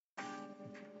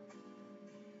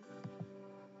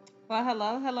Well,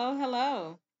 hello, hello,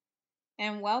 hello,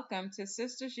 and welcome to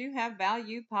Sisters You Have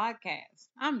Value podcast.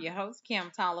 I'm your host,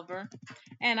 Kim Tolliver,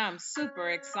 and I'm super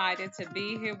excited to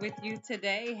be here with you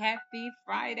today. Happy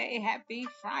Friday, happy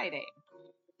Friday.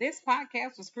 This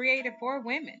podcast was created for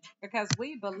women because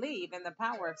we believe in the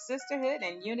power of sisterhood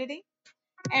and unity,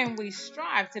 and we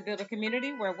strive to build a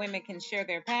community where women can share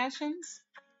their passions,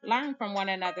 learn from one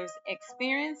another's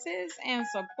experiences, and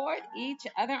support each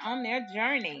other on their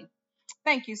journey.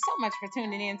 Thank you so much for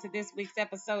tuning in to this week's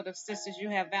episode of Sisters You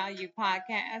Have Value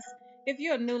podcast. If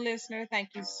you're a new listener,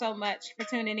 thank you so much for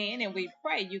tuning in, and we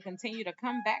pray you continue to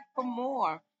come back for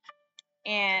more.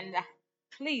 And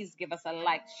please give us a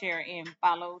like, share, and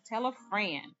follow. Tell a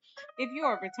friend. If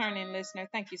you're a returning listener,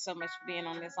 thank you so much for being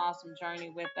on this awesome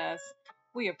journey with us.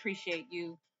 We appreciate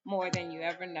you more than you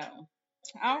ever know.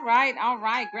 All right, all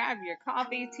right. Grab your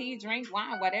coffee, tea, drink,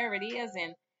 wine, whatever it is,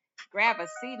 and grab a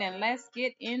seat and let's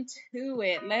get into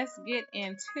it. Let's get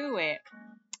into it.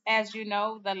 As you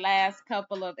know, the last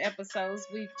couple of episodes,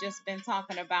 we've just been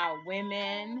talking about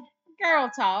women, girl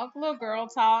talk, little girl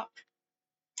talk,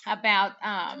 about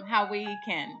how we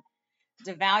can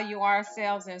devalue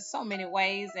ourselves in so many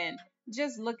ways. And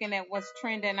just looking at what's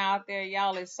trending out there,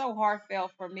 y'all, is so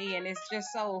heartfelt for me. And it's just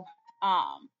so,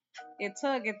 um, it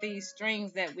tug at these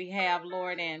strings that we have,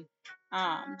 Lord, and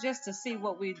just to see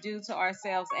what we do to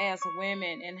ourselves as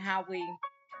women and how we,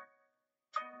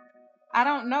 I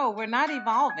don't know, we're not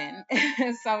evolving.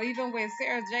 So even with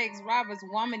Sarah Jakes Roberts'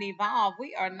 Woman Evolve,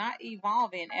 we are not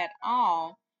evolving at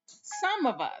all. Some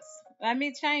of us, let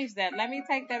me change that. Let me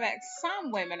take that back.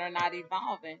 Some women are not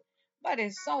evolving, but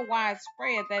it's so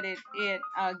widespread that it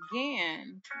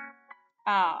again,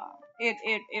 uh,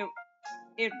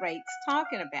 it rates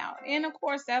talking about. And of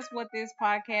course, that's what this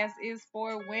podcast is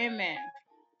for women,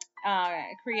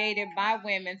 created by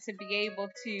women to be able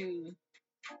to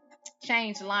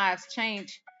change lives,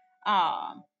 change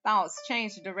thoughts,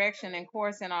 change direction and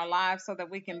course in our lives so that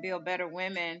we can build better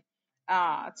women,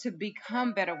 to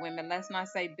become better women. Let's not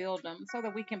say build them, so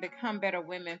that we can become better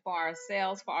women for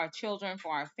ourselves, for our children,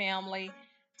 for our family,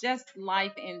 just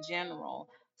life in general.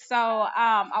 So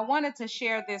I wanted to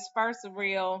share this first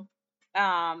reel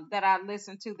that I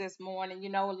listened to this morning. You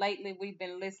know, lately we've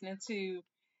been listening to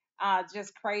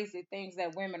just crazy things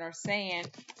that women are saying.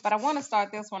 But I want to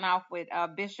start this one off with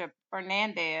Bishop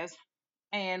Fernandez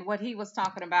and what he was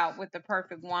talking about with the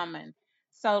perfect woman.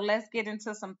 So let's get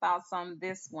into some thoughts on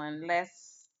this one.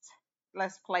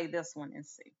 Let's play this one and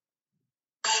see.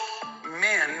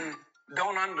 Men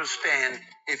don't understand,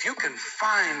 if you can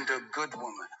find a good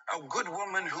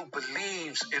woman who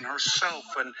believes in herself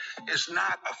and is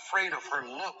not afraid of her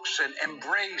looks and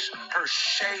embrace her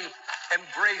shape,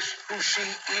 embrace who she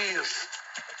is.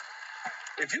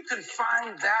 If you can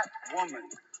find that woman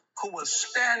who will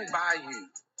stand by you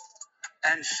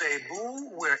and say,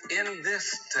 boo, we're in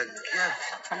this together.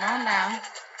 Come on now.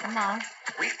 Come on.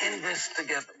 We in this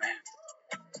together, man.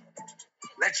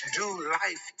 Let's do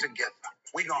life together.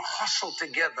 We're going to hustle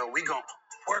together. We're going to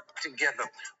work together.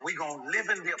 We're going to live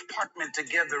in the apartment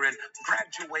together and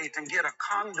graduate and get a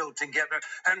condo together.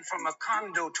 And from a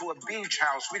condo to a beach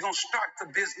house, we're going to start the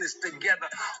business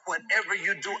together. Whatever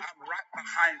you do, I'm right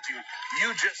behind you.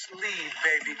 You just lead,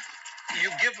 baby. You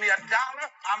give me $1,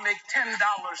 I'll make $10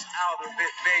 out of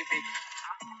it, baby.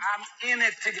 I'm in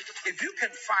it together. If you can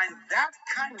find that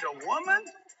kind of woman,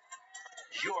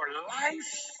 your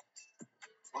life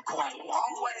will go a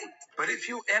long way. But if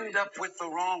you end up with the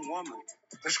wrong woman,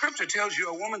 the scripture tells you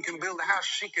a woman can build a house,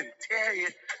 she can tear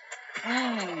it.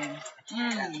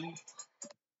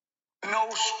 No.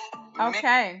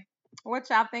 Okay. What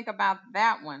y'all think about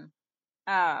that one?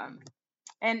 Um,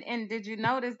 and did you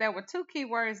notice there were two key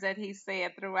words that he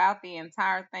said throughout the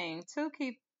entire thing? Two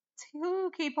key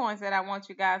points that I want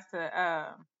you guys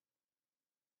to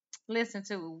listen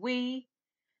to. We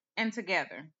and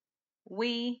together.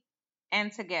 We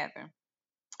and together.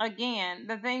 Again,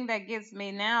 the thing that gets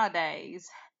me nowadays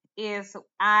is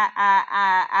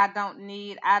I don't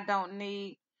need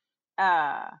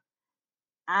uh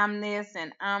I'm this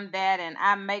and I'm that and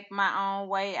I make my own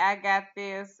way. I got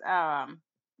this,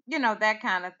 that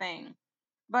kind of thing.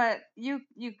 But you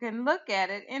can look at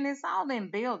it and it's all in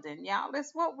building, y'all.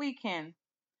 It's what we can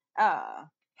uh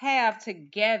have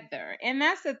together. And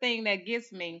that's the thing that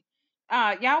gets me.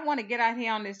 Y'all want to get out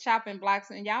here on this chopping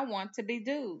blocks and y'all want to be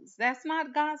dudes. That's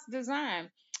not God's design.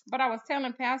 But I was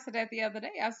telling Pastor that the other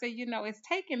day. I said, it's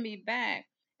taking me back.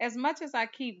 As much as I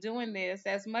keep doing this,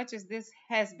 as much as this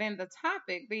has been the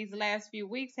topic, these last few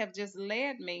weeks have just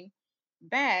led me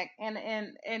back. And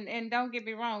don't get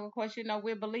me wrong, of course,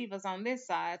 we're believers on this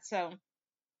side. So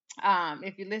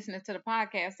If you're listening to the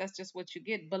podcast, that's just what you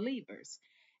get, believers.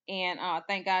 And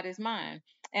thank God is mine.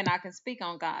 And I can speak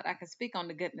on God. I can speak on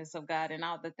the goodness of God and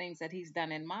all the things that He's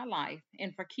done in my life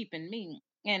and for keeping me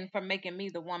and for making me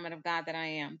the woman of God that I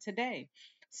am today.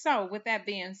 So, with that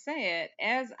being said,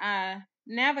 as I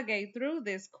navigate through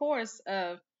this course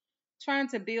of trying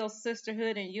to build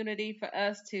sisterhood and unity for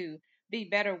us to be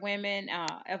better women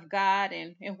of God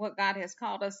and what God has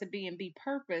called us to be and be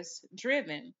purpose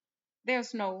driven,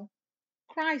 there's no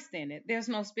Christ in it. There's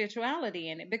no spirituality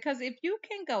in it. Because if you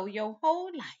can go your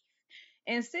whole life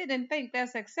and sit and think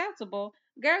that's acceptable,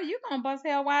 girl, you gonna bust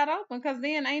hell wide open because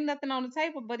then ain't nothing on the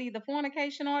table but either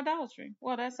fornication or adultery.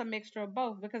 Well, that's a mixture of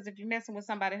both because if you're messing with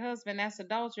somebody's husband, that's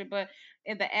adultery, but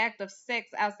in the act of sex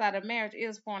outside of marriage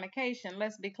is fornication.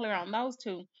 Let's be clear on those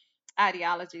two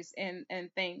ideologies and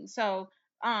things. So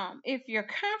if you're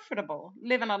comfortable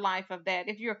living a life of that,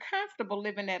 if you're comfortable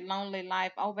living that lonely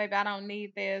life, oh baby, I don't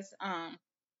need this.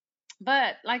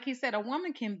 But like he said, a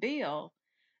woman can build,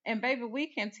 and baby, we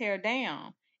can tear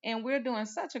down. And we're doing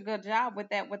such a good job with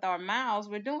that with our mouths.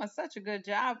 We're doing such a good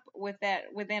job with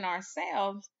that within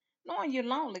ourselves, knowing you're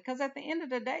lonely. Because at the end of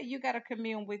the day, you got to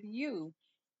commune with you.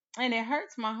 And it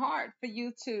hurts my heart for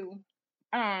you to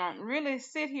really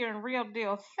sit here and real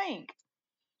deal think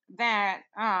that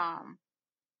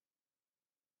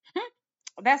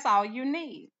that's all you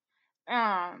need.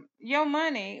 Your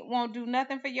money won't do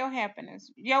nothing for your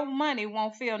happiness. Your money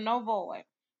won't fill no void.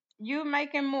 You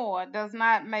making more does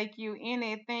not make you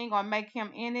anything or make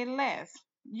him any less.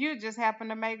 You just happen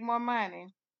to make more money.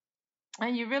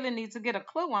 And you really need to get a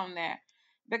clue on that.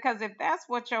 Because if that's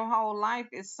what your whole life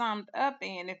is summed up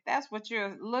in, if that's what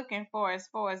you're looking for as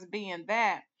far as being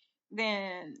that,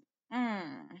 then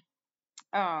mm,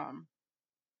 um,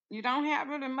 you don't have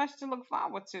really much to look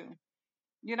forward to.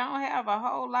 You don't have a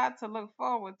whole lot to look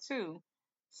forward to.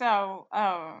 So,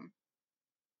 I'm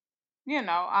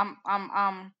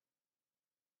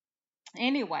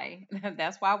anyway,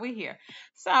 that's why we're here.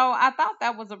 So I thought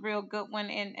that was a real good one.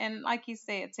 And like you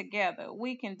said, together,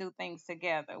 we can do things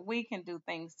together. We can do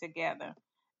things together.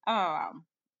 Um,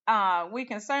 we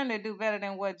can certainly do better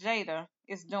than what Jada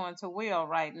is doing to Will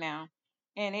right now.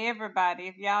 And everybody,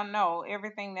 if y'all know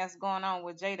everything that's going on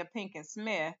with Jada Pinkett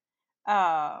Smith,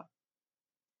 uh,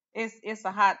 it's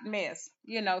a hot mess,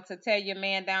 to tear your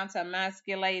man down, to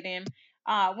emasculate him.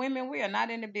 Women, we are not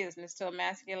in the business to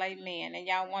emasculate men, and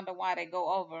y'all wonder why they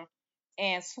go over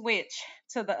and switch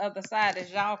to the other side,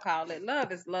 as y'all call it.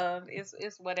 Love is love.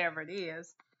 It's whatever it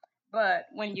is. But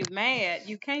when you're mad,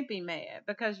 you can't be mad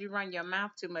because you run your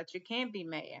mouth too much. You can't be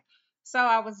mad. So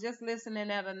I was just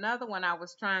listening at another one I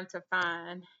was trying to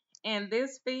find, and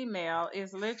this female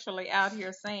is literally out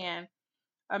here saying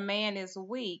a man is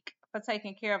weak for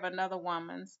taking care of another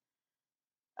woman's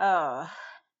uh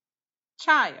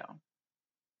child.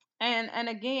 And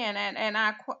again, and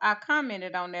I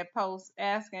commented on that post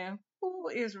asking who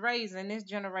is raising this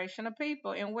generation of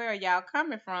people and where are y'all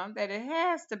coming from that it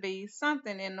has to be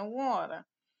something in the water.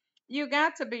 You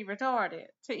got to be retarded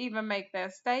to even make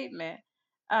that statement.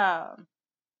 Um,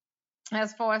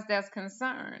 as far as that's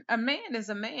concerned. A man is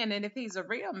a man, and if he's a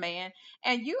real man,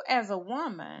 and you as a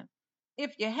woman,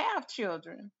 if you have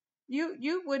children,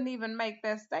 you wouldn't even make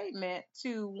that statement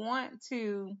to want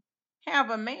to have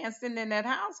a man sitting in that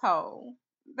household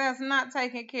that's not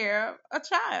taking care of a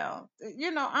child.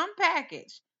 I'm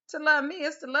packaged. To love me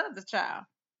is to love the child.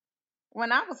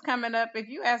 When I was coming up, if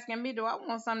you asking me, do I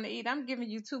want something to eat, I'm giving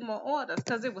you two more orders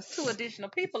because it was two additional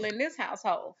people in this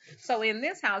household. So in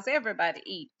this house, everybody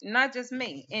eat, not just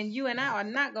me. And you and I are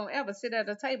not gonna ever sit at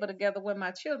a table together where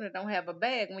my children don't have a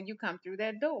bag when you come through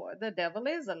that door. The devil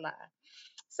is a lie.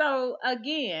 So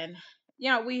again,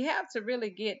 we have to really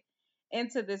get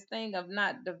into this thing of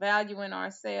not devaluing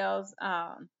ourselves,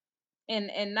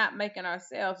 and not making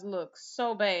ourselves look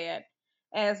so bad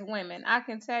as women. I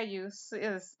can tell you,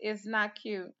 it's not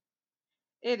cute.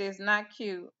 It is not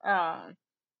cute at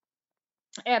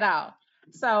all.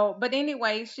 So, but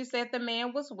anyway, she said the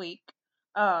man was weak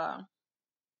uh,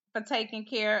 for taking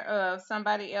care of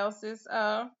somebody else's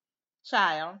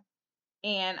child.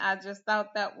 And I just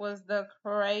thought that was the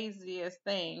craziest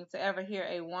thing to ever hear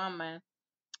a woman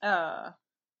uh,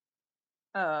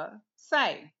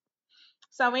 say.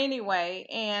 So anyway,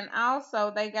 and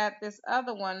also they got this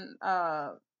other one,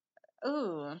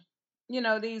 ooh,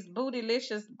 these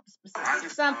bootylicious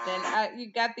something.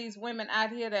 You got these women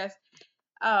out here that's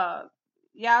uh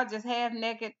y'all just half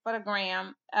naked for the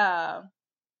gram. Y'all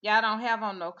don't have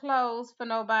on no clothes for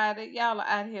nobody. Y'all are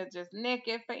out here just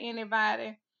naked for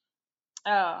anybody.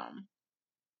 Um,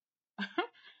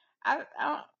 I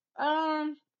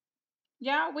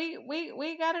y'all,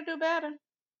 we gotta do better.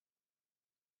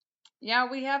 Yeah,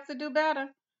 we have to do better.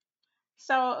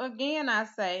 So again, I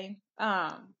say,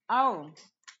 oh,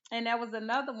 and there was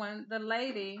another one. The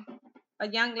lady, a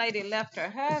young lady, left her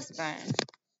husband.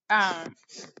 Um,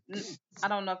 I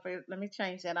don't know if it, let me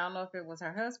change that. I don't know if it was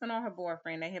her husband or her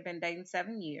boyfriend. They had been dating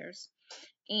 7 years,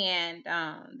 and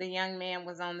the young man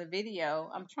was on the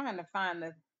video. I'm trying to find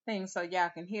the thing so y'all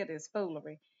can hear this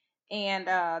foolery. And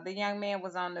the young man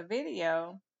was on the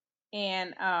video,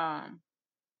 and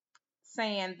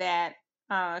saying that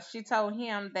she told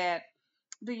him that,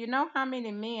 do you know how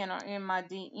many men are in my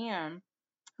DM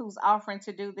who's offering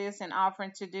to do this and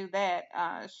offering to do that?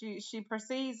 She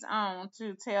proceeds on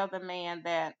to tell the man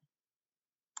that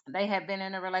they had been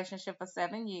in a relationship for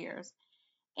 7 years,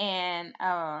 and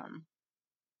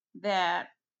that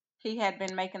he had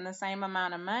been making the same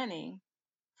amount of money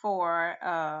for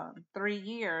 3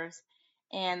 years,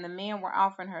 and the men were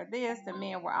offering her this, the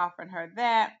men were offering her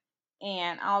that,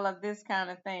 and all of this kind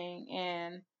of thing.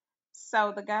 And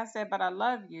so the guy said, "But I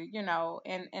love you,"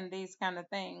 and these kind of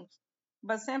things.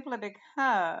 But simply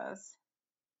because,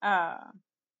 uh,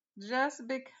 just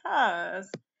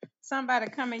because somebody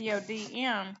come in your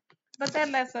DM, but that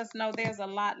lets us know there's a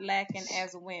lot lacking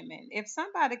as women. If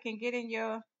somebody can get in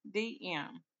your DM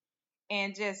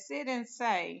and just sit and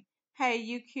say, "Hey,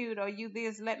 you cute," or "You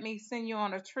this, let me send you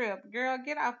on a trip," girl,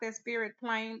 get off that spirit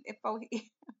plane before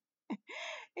he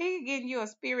getting you a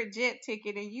spirit jet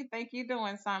ticket and you think you're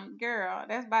doing something, girl.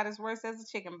 That's about as worse as a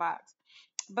chicken box.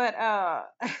 But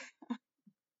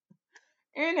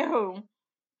anywho,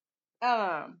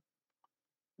 um,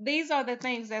 these are the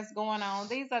things that's going on.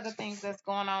 These are the things that's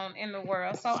going on in the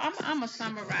world. So I'm gonna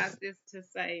summarize this to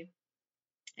say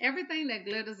everything that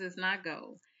glitters is not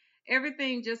gold.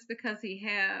 Everything just because he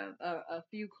have a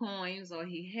few coins or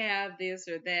he have this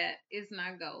or that is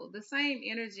not gold. The same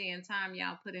energy and time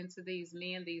y'all put into these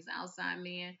men, these outside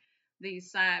men,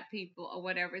 these side people or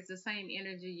whatever, it's the same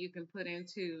energy you can put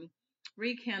into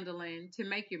rekindling to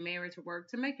make your marriage work,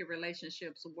 to make your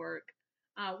relationships work.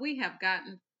 We have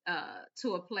gotten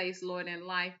to a place, Lord, in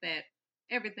life that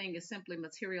everything is simply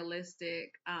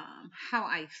materialistic. How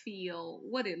I feel,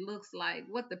 what it looks like,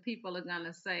 what the people are going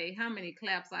to say, how many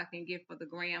claps I can get for the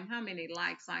gram, how many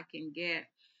likes I can get.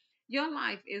 Your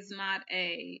life is not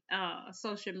a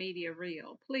social media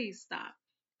reel. Please stop.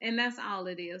 And that's all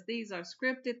it is. These are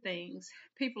scripted things.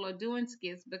 People are doing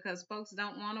skits because folks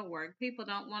don't want to work. People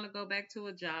don't want to go back to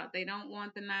a job. They don't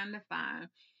want the 9 to 5.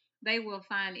 They will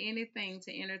find anything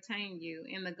to entertain you.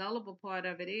 And the gullible part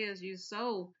of it is you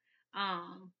so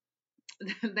um,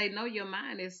 they know your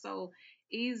mind is so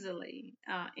easily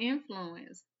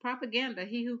influenced. Propaganda,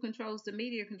 he who controls the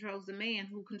media controls the man,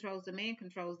 who controls the man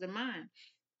controls the mind.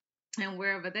 And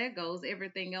wherever that goes,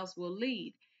 everything else will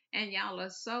lead. And y'all are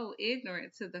so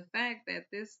ignorant to the fact that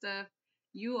this stuff,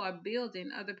 you are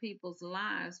building other people's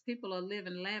lives. People are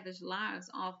living lavish lives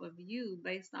off of you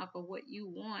based off of what you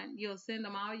want. You'll send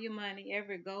them all your money,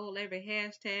 every goal, every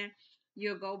hashtag.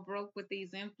 You'll go broke with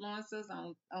these influencers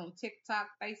on TikTok,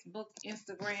 Facebook,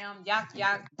 Instagram, yak,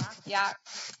 bok, yak,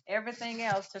 everything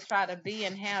else to try to be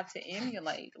and have to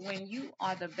emulate. When you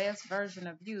are the best version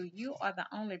of you, you are the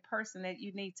only person that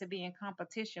you need to be in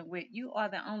competition with. You are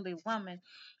the only woman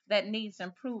that needs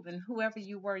improving. Whoever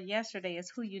you were yesterday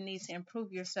is who you need to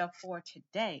improve yourself for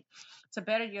today, to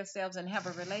better yourselves and have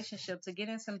a relationship, to get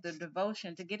into the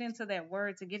devotion, to get into that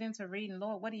word, to get into reading.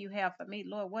 Lord, what do you have for me?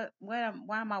 Lord, why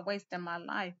am I wasting my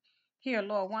life here?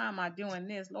 Lord, why am I doing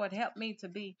this? Lord, help me to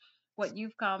be what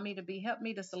you've called me to be. Help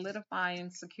me to solidify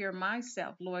and secure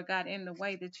myself, Lord God, in the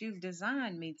way that you've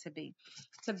designed me to be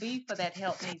for that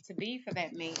help me, to be for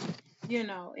that me,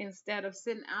 instead of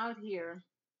sitting out here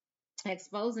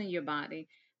exposing your body,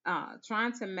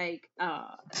 trying to make,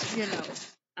 you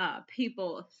know,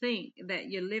 people think that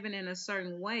you're living in a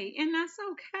certain way, and that's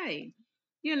okay.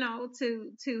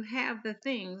 To have the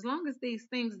things, long as these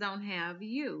things don't have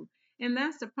you. And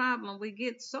that's the problem. We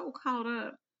get so caught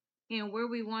up and where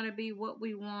we want to be, what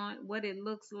we want, what it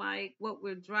looks like, what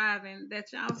we're driving,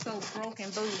 that y'all so broke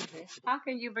and bougie. How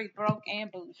can you be broke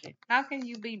and bougie? How can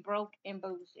you be broke and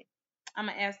bougie? I'm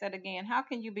gonna ask that again. How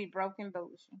can you be broke and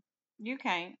bougie? You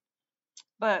can't.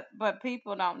 But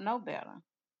people don't know better.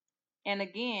 And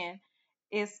again,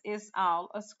 it's all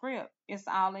a script. It's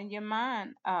all in your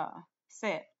mind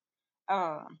set.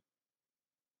 Um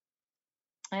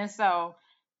And so,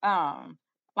 um,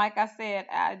 like I said,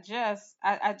 I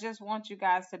just want you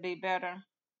guys to be better.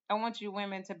 I want you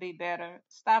women to be better.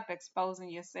 Stop exposing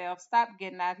yourself. Stop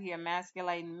getting out here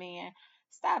emasculating men.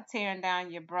 Stop tearing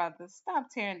down your brothers. Stop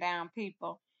tearing down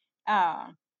people. Uh,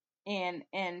 and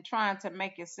trying to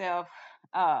make yourself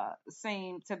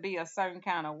seem to be a certain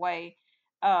kind of way.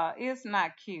 It's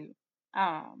not cute.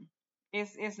 Um,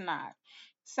 it's not.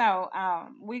 So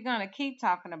we're gonna keep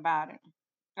talking about it.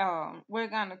 We're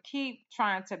gonna keep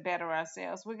trying to better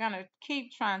ourselves. We're gonna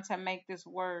keep trying to make this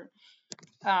word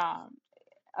um,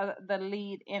 the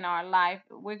lead in our life.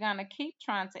 We're gonna keep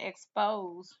trying to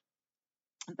expose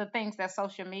the things that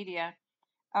social media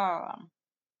um,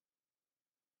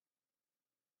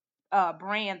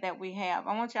 brand that we have.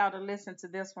 I want y'all to listen to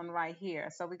this one right here.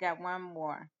 So we got one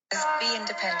more. Just be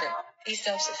independent. Be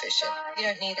self-sufficient. You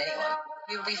don't need anyone.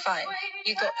 You'll be fine.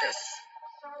 You got this.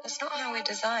 That's not how we're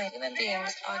designed. Human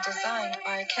beings are designed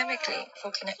biochemically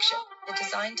for connection. They're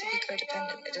designed to be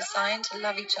codependent. They're designed to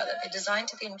love each other. They're designed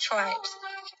to be in tribes.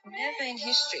 Never in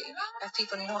history have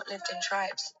people not lived in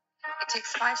tribes. It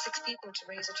takes 5, 6 people to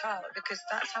raise a child because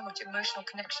that's how much emotional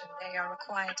connection they are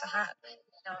required to have.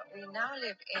 Now, we now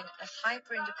live in a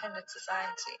hyper-independent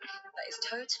society that is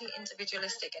totally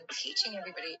individualistic and teaching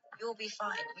everybody, you'll be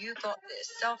fine, you got this,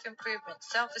 self-improvement,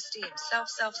 self-esteem,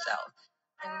 self,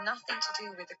 and nothing to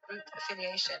do with the group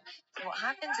affiliation. So what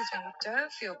happens is when you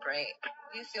don't feel great,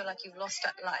 you feel like you've lost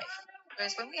that life.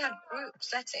 Whereas when we have group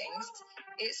settings,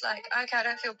 it's like, okay, I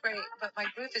don't feel great, but my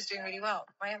group is doing really well.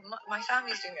 My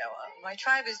family is doing really well. My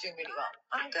tribe is doing really well.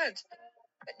 I'm good.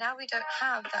 But now we don't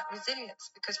have that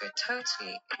resilience because we're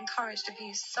totally encouraged to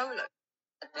be solo.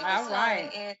 All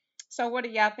right. So what do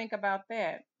y'all think about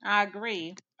that? I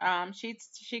agree.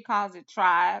 She calls it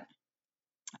tribe.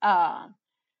 Um,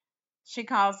 she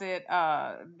calls it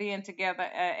being together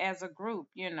as a group,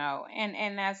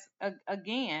 and that's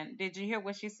again, did you hear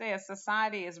what she said?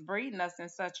 Society is breeding us in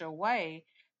such a way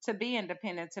to be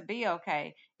independent, to be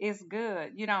okay. It's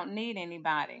good. You don't need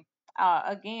anybody.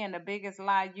 Again, the biggest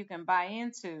lie you can buy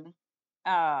into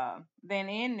than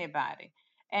anybody.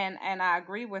 And I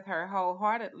agree with her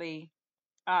wholeheartedly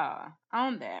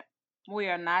on that. We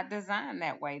are not designed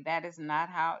that way. That is not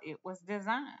how it was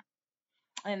designed,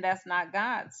 and that's not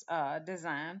God's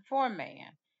design for man.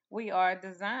 We are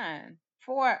designed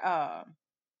for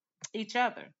each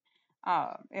other,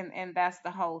 and that's the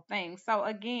whole thing. So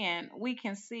again, we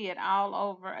can see it all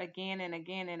over again and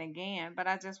again and again. But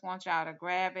I just want y'all to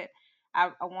grab it.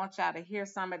 I want y'all to hear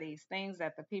some of these things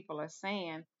that the people are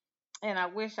saying, and I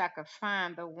wish I could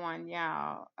find the one,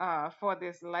 y'all, for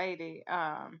this lady,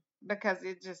 because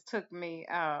it just took me.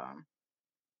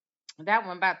 That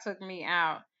one about took me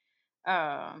out.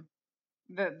 Um,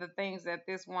 the things that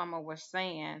this woman was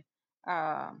saying.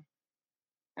 Um,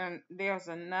 and there's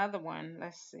another one.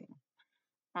 Let's see.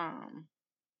 Um,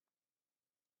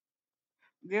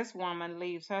 this woman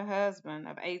leaves her husband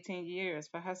of 18 years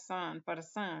for her son, for the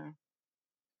son.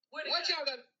 What y'all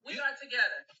got? We are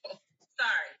together.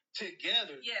 Sorry.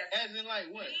 Together? Yes. As in like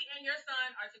what? Me and your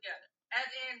son are together. As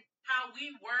in how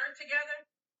we were together,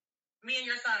 me and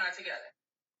your son are together.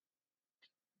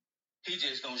 He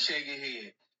just gonna shake his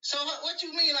head. So what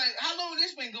you mean? Like, how long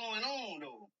this been going on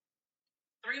though?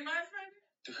 3 months, maybe?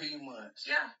 3 months.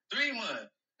 Yeah. 3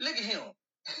 months. Look at him.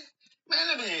 Man,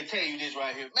 let me tell you this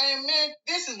right here. Man,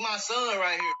 this is my son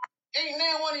right here. Ain't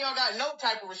now one of y'all got no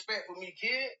type of respect for me,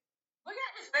 kid. We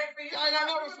got respect for you. I ain't got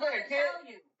no respect,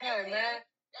 kid. Hey, man.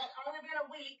 It's only been a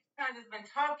week. I just been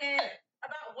talking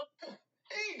about what.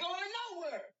 He ain't going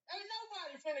nowhere. Ain't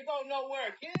nobody finna go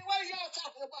nowhere, kid. What are y'all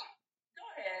talking about? Go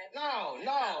ahead. No.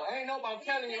 Ain't nobody. I'm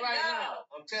telling you right now.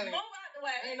 I'm telling you. Move out the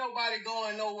way. Ain't nobody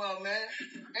going nowhere, man.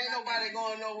 Ain't nobody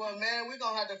going nowhere, man. We're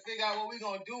going to have to figure out what we're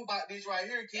going to do about this right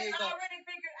here, kid. It's already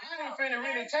figured out. I ain't finna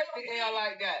really take the L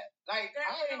like that. Like,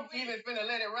 I ain't even finna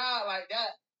let it ride like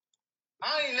that.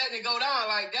 I ain't letting it go down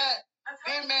like that.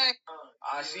 Then, man,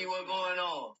 I see what's going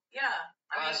on. Yeah.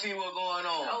 I see what's going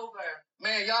on. It's over.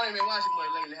 Man, y'all ain't been watching much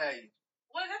lately, have you?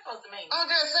 What is that supposed to mean? I'm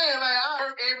just saying, like, I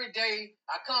work every day.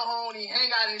 I come home and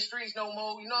hang out in the streets no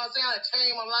more. You know what I'm saying? I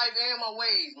changed my life and my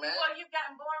ways, man. Well, you've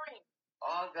gotten boring.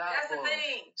 Oh, God. That's boring. The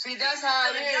thing. See, that's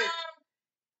how it is.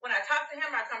 When I talk to him,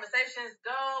 our conversations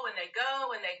go and they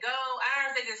go and they go.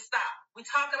 Ours, they just stop. We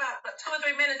talk about 2 or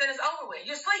 3 minutes and it's over with.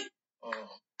 You're asleep.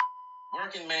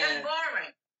 Working man. That's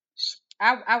boring.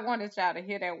 I wanted y'all to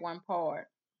hear that one part.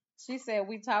 She said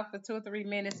we talk for 2 or 3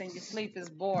 minutes and your sleep is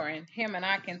boring. Him and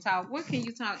I can talk. What can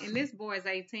you talk? And this boy is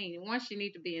 18. Once you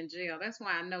need to be in jail. That's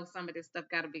why I know some of this stuff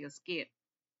got to be a skit.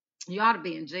 You ought to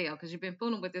be in jail because you've been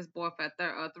fooling with this boy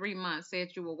for 3 months.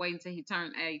 Said you were waiting till he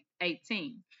turned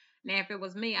 18. Now, if it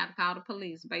was me, I'd call the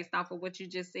police based off of what you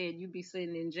just said. You'd be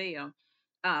sitting in jail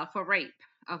for rape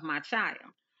of my child.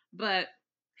 But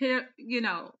here,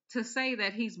 to say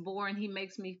that he's boring, he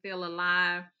makes me feel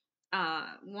alive.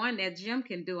 One, that gym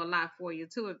can do a lot for you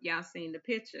too. If y'all seen the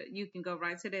picture, you can go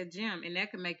right to that gym and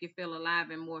that can make you feel alive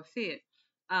and more fit.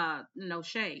 No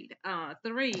shade.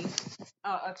 Three,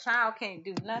 a child can't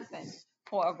do nothing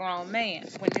for a grown man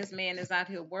when this man is out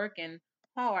here working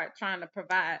hard trying to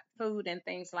provide food and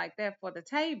things like that for the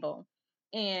table,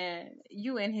 and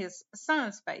you in his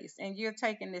son's face, and you're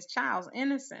taking this child's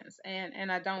innocence,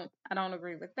 and I don't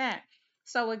agree with that.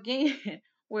 So again,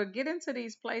 we're getting to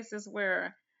these places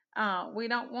where we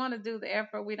don't want to do the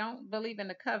effort. We don't believe in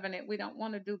the covenant. We don't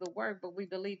want to do the work, but we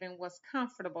believe in what's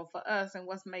comfortable for us and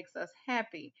what makes us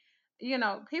happy.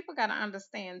 People got to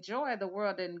understand joy the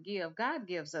world didn't give. God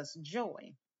gives us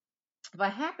joy.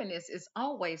 But happiness is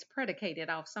always predicated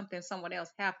off something someone else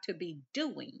have to be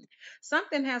doing.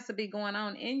 Something has to be going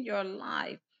on in your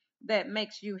life that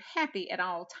makes you happy at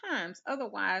all times.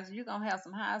 Otherwise, you're going to have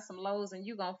some highs, some lows, and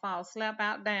you're going to fall slap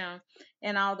out down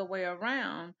and all the way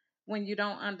around when you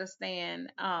don't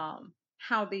understand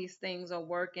how these things are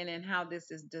working and how this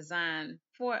is designed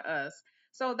for us.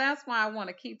 So that's why I want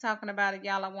to keep talking about it,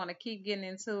 y'all. I want to keep getting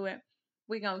into it.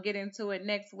 We're going to get into it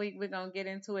next week. We're going to get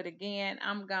into it again.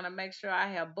 I'm going to make sure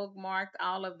I have bookmarked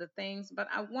all of the things. But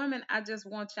woman, I just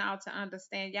want y'all to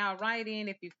understand. Y'all write in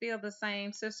if you feel the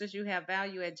same. Sisters, you have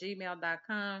value at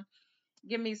gmail.com.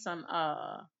 Give me some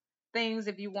things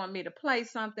if you want me to play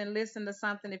something, listen to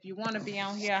something. If you want to be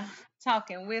on here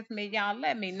talking with me, y'all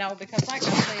let me know, because like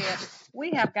I said,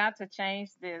 we have got to change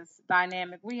this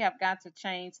dynamic. We have got to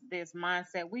change this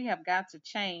mindset. We have got to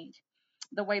change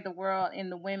the way the world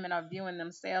and the women are viewing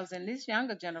themselves in this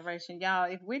younger generation.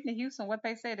 Y'all, if Whitney Houston, what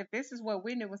they said, if this is what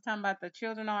Whitney was talking about, the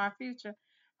children are our future,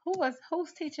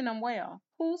 who's teaching them well?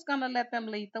 Who's gonna let them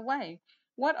lead the way?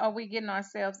 What are we getting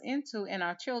ourselves into and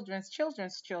our children's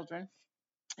children,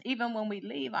 even when we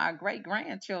leave our great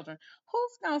grandchildren?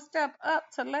 Who's going to step up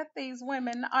to let these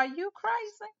women? Are you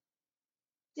crazy?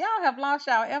 Y'all have lost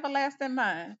y'all everlasting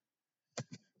mind.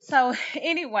 So,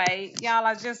 anyway, y'all,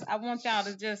 I want y'all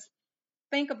to just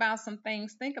think about some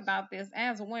things. Think about this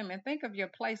as women. Think of your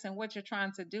place and what you're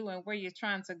trying to do and where you're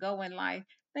trying to go in life.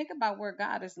 Think about where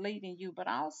God is leading you, but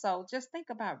also just think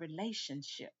about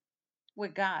relationship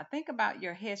with God. Think about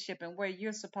your headship and where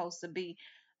you're supposed to be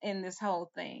in this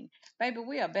whole thing. Baby,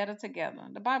 we are better together.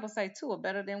 The Bible say two are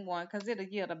better than one because it'll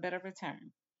yield a better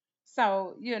return.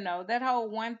 So, that whole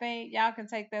one thing, y'all can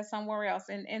take that somewhere else,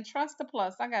 and trust the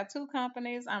plus. I got two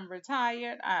companies. I'm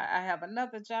retired. I have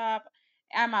another job.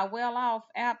 Am I well off?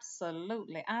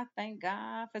 Absolutely. I thank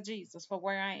God for Jesus for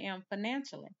where I am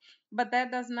financially. But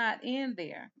that does not end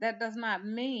there. That does not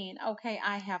mean, okay,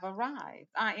 I have arrived.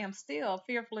 I am still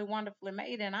fearfully, wonderfully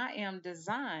made, and I am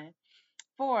designed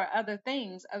for other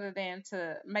things other than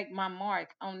to make my mark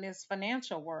on this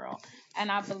financial world. And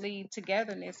I believe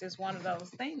togetherness is one of those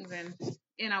things.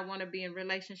 And I want to be in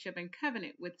relationship and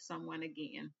covenant with someone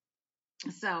again.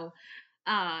 So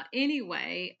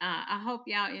anyway, I hope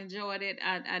y'all enjoyed it.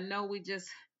 I know we just,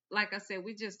 like I said,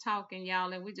 we just talking,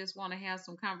 y'all, and we just want to have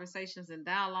some conversations and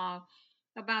dialogue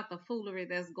about the foolery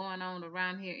that's going on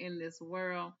around here in this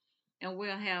world. And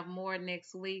we'll have more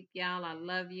next week, y'all. I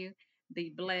love you. Be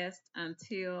blessed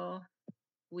until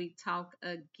we talk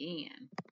again.